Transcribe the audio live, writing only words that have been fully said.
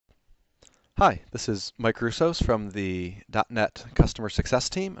Hi, this is Mike Roussos from the .NET Customer Success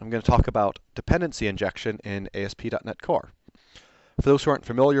Team. I'm going to talk about dependency injection in ASP.NET Core. For those who aren't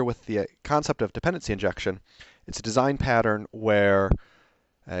familiar with the concept of dependency injection, it's a design pattern where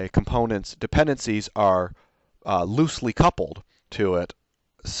a component's dependencies are loosely coupled to it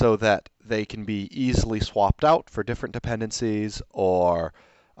so that they can be easily swapped out for different dependencies, or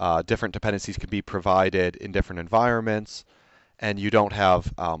different dependencies can be provided in different environments, and you don't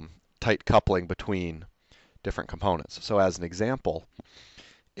have tight coupling between different components. So as an example,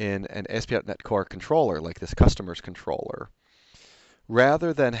 in an ASP.NET Core controller, like this customer's controller,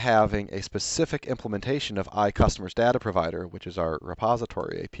 rather than having a specific implementation of iCustomer's data provider, which is our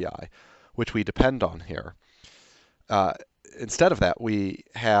repository API, which we depend on here, instead of that, we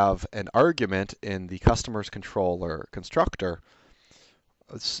have an argument in the customer's controller constructor,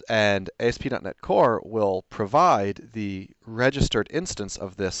 and ASP.NET Core will provide the registered instance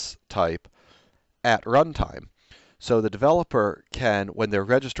of this type at runtime. So the developer can, when they're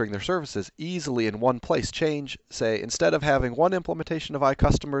registering their services, easily in one place change, say, instead of having one implementation of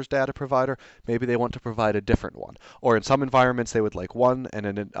iCustomer's data provider, maybe they want to provide a different one. Or in some environments, they would like one, and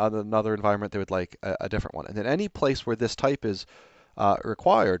in another environment, they would like a different one. And in any place where this type is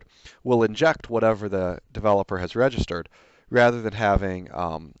required, we'll inject whatever the developer has registered, rather than having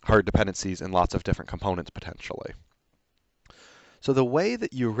hard dependencies in lots of different components potentially. So the way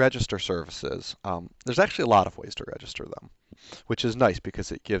that you register services, there's actually a lot of ways to register them, which is nice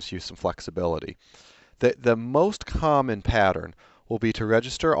because it gives you some flexibility. The most common pattern will be to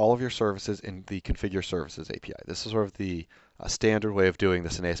register all of your services in the Configure Services API. This is sort of the standard way of doing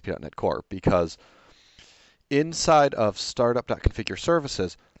this in ASP.NET Core, because inside of startup.configure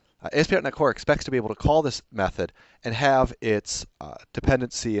services, ASP.NET Core expects to be able to call this method and have its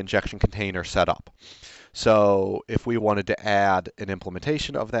dependency injection container set up. So if we wanted to add an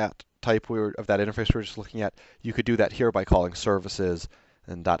implementation of that type, of that interface we were just looking at, you could do that here by calling services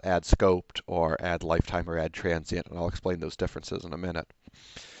and .add scoped or add lifetime or add transient, and I'll explain those differences in a minute.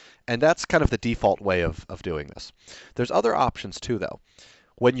 And that's kind of the default way of doing this. There's other options too, though.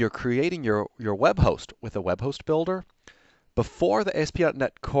 When you're creating your web host with a web host builder, before the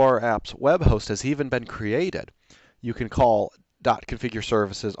ASP.NET Core app's web host has even been created, you can call .configure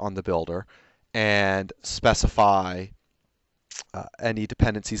services on the builder and specify any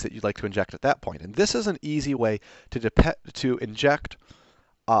dependencies that you'd like to inject at that point. And this is an easy way to inject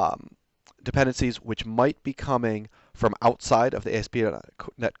dependencies which might be coming from outside of the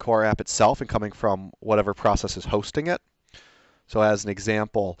ASP.NET Core app itself and coming from whatever process is hosting it. So as an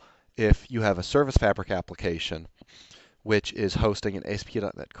example, if you have a Service Fabric application which is hosting an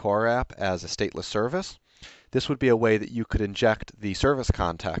ASP.NET Core app as a stateless service, this would be a way that you could inject the service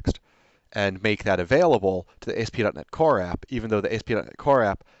context and make that available to the ASP.NET Core app, even though the ASP.NET Core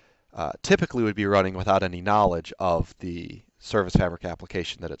app typically would be running without any knowledge of the Service Fabric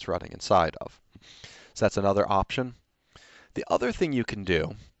application that it's running inside of. So that's another option. The other thing you can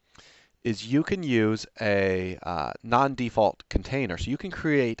do is you can use a non-default container. So you can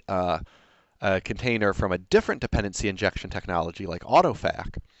create a container from a different dependency injection technology like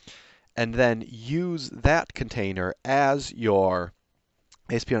AutoFac, and then use that container as your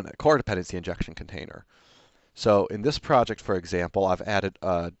ASP.NET Core dependency injection container. So in this project, for example, I've added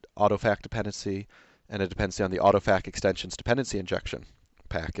an AutoFac dependency and a dependency on the AutoFac extensions dependency injection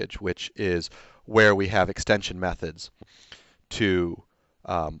package, which is where we have extension methods to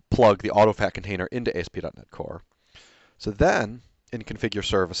plug the AutoFac container into ASP.NET Core. So then, in Configure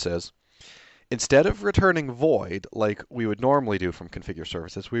Services, instead of returning void like we would normally do from Configure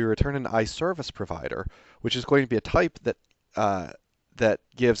Services, we return an iService provider, which is going to be a type that that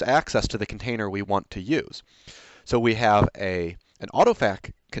gives access to the container we want to use. So we have an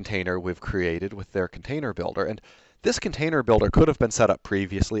AutoFac container we've created with their container builder, and this container builder could have been set up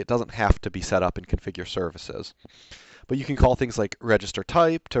previously. It doesn't have to be set up in Configure Services. But you can call things like register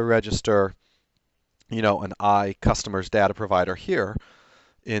type to register, an iCustomer's data provider here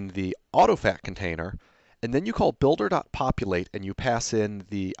in the AutoFac container, and then you call builder.populate and you pass in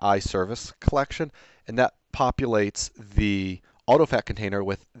the iService collection, and that populates the AutoFac container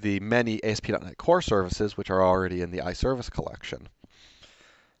with the many ASP.NET Core services which are already in the iService collection.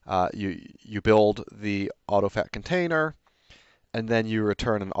 You build the AutoFac container, and then you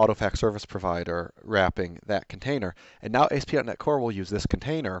return an AutoFac service provider wrapping that container. And now ASP.NET Core will use this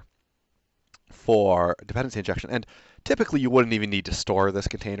container for dependency injection. And typically you wouldn't even need to store this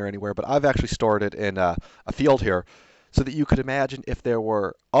container anywhere, but I've actually stored it in a field here so that you could imagine if there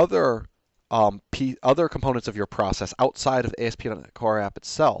were other components of your process outside of the ASP.NET Core app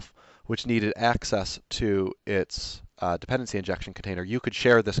itself which needed access to its dependency injection container, you could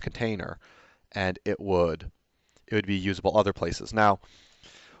share this container and it would be usable other places. Now,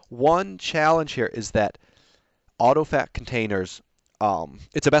 one challenge here is that AutoFact containers,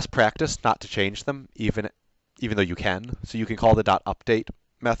 it's a best practice not to change them, even though you can. So you can call the .update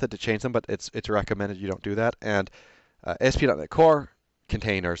method to change them, but it's recommended you don't do that. And ASP.NET Core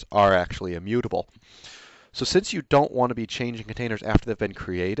containers are actually immutable. So since you don't want to be changing containers after they've been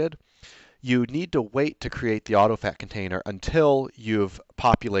created, you need to wait to create the AutoFact container until you've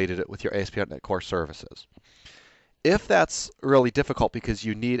populated it with your ASP.NET Core services. If that's really difficult because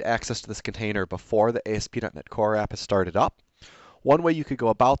you need access to this container before the ASP.NET Core app has started up, one way you could go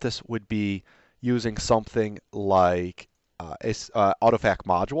about this would be using something like AutoFact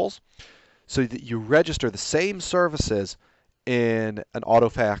modules, so that you register the same services in an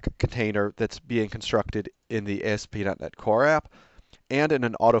AutoFact container that's being constructed in the ASP.NET Core app and in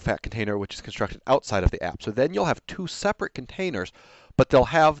an AutoFact container which is constructed outside of the app. So then you'll have two separate containers, but they'll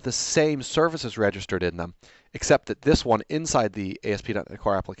have the same services registered in them, except that this one inside the ASP.NET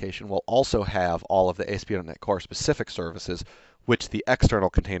Core application will also have all of the ASP.NET Core specific services, which the external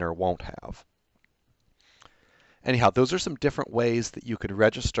container won't have. Anyhow, those are some different ways that you could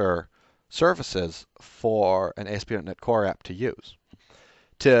register services for an ASP.NET Core app to use.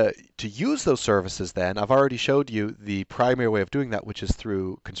 To use those services then, I've already showed you the primary way of doing that, which is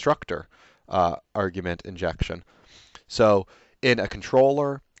through constructor argument injection. So in a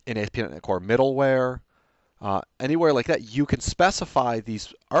controller, in ASP.NET Core middleware, anywhere like that, you can specify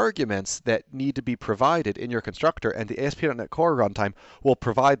these arguments that need to be provided in your constructor, and the ASP.NET Core runtime will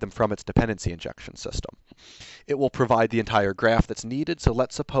provide them from its dependency injection system. It will provide the entire graph that's needed. So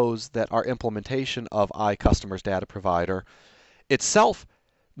let's suppose that our implementation of iCustomers data provider itself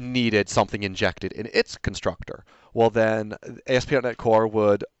needed something injected in its constructor. Well, then ASP.NET Core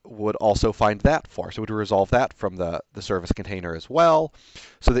would also find that for us. It would resolve that from the service container as well,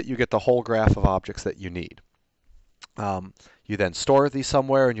 so that you get the whole graph of objects that you need. You then store these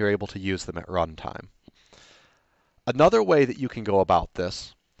somewhere, and you're able to use them at runtime. Another way that you can go about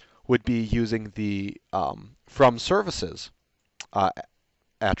this would be using the from services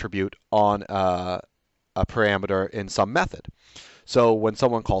attribute on a parameter in some method. So when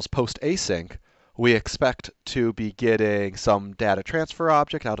someone calls post async, we expect to be getting some data transfer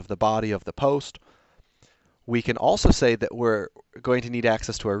object out of the body of the post. We can also say that we're going to need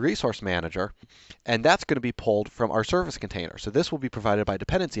access to a resource manager, and that's going to be pulled from our service container. So this will be provided by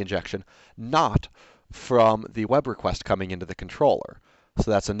dependency injection, not from the web request coming into the controller.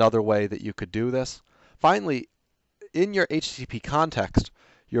 So that's another way that you could do this. Finally, in your HTTP context,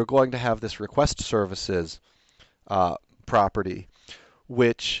 you're going to have this request services property,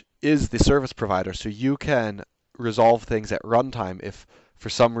 which is the service provider. So you can resolve things at runtime if for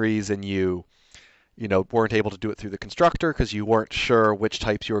some reason you weren't able to do it through the constructor because you weren't sure which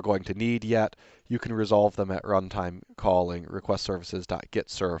types you were going to need yet. You can resolve them at runtime calling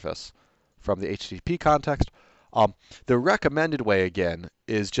requestservices.getService from the HTTP context. The recommended way, again,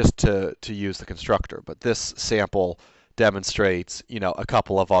 is just to use the constructor, but this sample demonstrates, a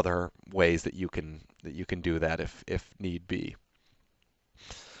couple of other ways that you can do that if need be.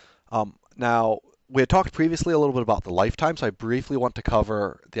 Now, we had talked previously a little bit about the lifetime, so I briefly want to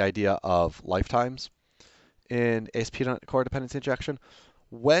cover the idea of lifetimes in ASP.NET Core dependency injection.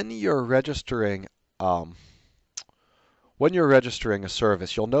 When you're registering a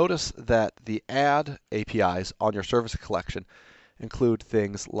service, you'll notice that the add APIs on your service collection include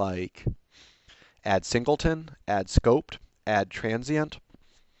things like add singleton, add scoped, add transient.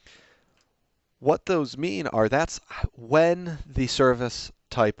 What those mean are that's when the service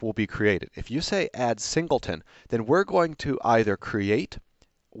type will be created. If you say add singleton, then we're going to either create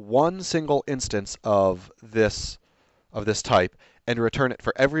one single instance of this type and return it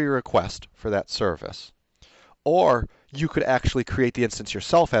for every request for that service. Or you could actually create the instance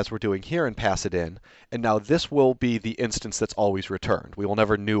yourself, as we're doing here, and pass it in. And now this will be the instance that's always returned. We will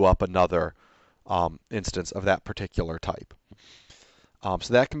never new up another instance of that particular type.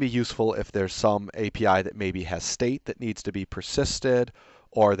 So that can be useful if there's some API that maybe has state that needs to be persisted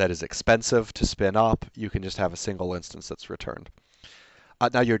or that is expensive to spin up. You can just have a single instance that's returned.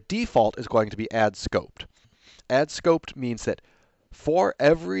 Now your default is going to be add scoped. Add scoped means that for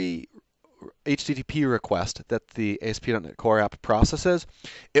every HTTP request that the ASP.NET Core app processes,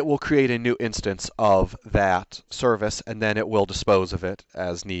 it will create a new instance of that service, and then it will dispose of it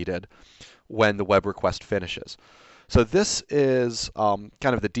as needed when the web request finishes. So this is kind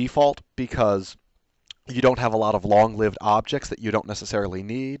of the default because you don't have a lot of long-lived objects that you don't necessarily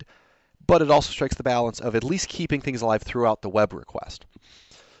need, but it also strikes the balance of at least keeping things alive throughout the web request.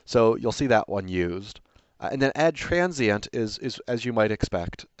 So you'll see that one used. And then add transient is as you might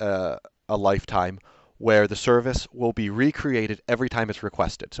expect, a a lifetime where the service will be recreated every time it's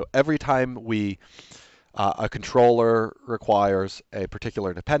requested. So every time a controller requires a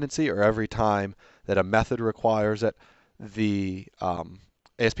particular dependency, or every time that a method requires it, the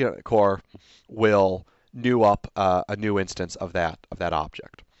ASP.NET Core will new up a new instance of that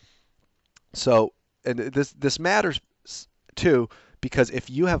object. So, and this matters too, because if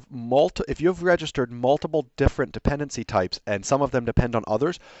you have registered multiple different dependency types and some of them depend on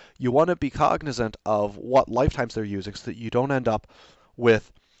others, you want to be cognizant of what lifetimes they're using so that you don't end up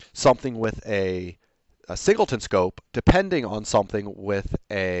with something with a singleton scope depending on something with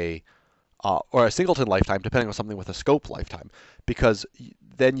or a singleton lifetime depending on something with a scope lifetime, because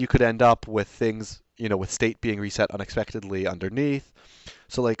then you could end up with things, with state being reset unexpectedly underneath.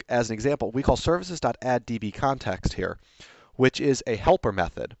 So like as an example, we call services.addDBContext here, which is a helper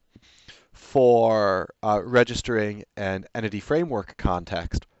method for registering an entity framework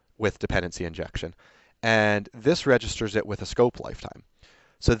context with dependency injection. And this registers it with a scope lifetime.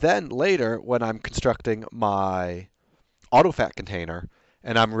 So then later, when I'm constructing my AutoFact container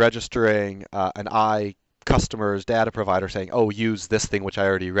and I'm registering an I customer's data provider saying, oh, use this thing which I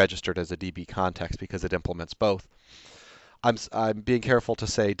already registered as a DB context because it implements both, I'm being careful to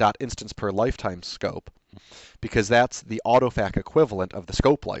say .instance per lifetime scope, because that's the AutoFact equivalent of the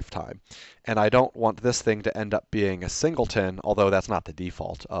scope lifetime. And I don't want this thing to end up being a singleton, although that's not the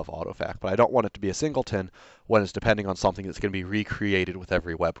default of AutoFact, but I don't want it to be a singleton when it's depending on something that's going to be recreated with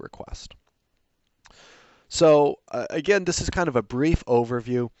every web request. So again, this is kind of a brief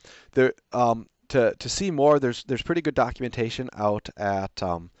overview. There, to see more, there's pretty good documentation out at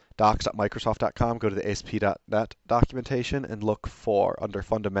docs.microsoft.com. Go to the ASP.NET documentation and look for, under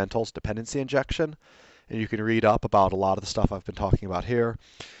Fundamentals, Dependency Injection. And you can read up about a lot of the stuff I've been talking about here.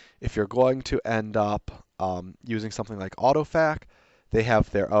 If you're going to end up using something like AutoFact, they have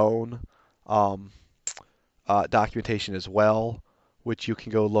their own documentation as well, which you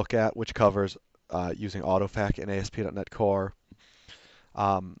can go look at, which covers using AutoFact in ASP.NET Core.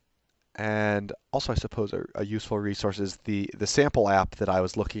 And also, I suppose, a useful resource is the sample app that I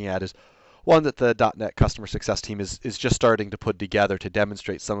was looking at is one that the .NET Customer Success team is just starting to put together to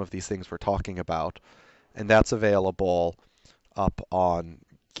demonstrate some of these things we're talking about. And that's available up on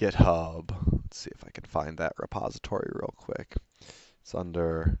GitHub. Let's see if I can find that repository real quick. It's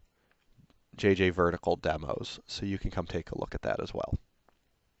under JJ Vertical Demos, so you can come take a look at that as well.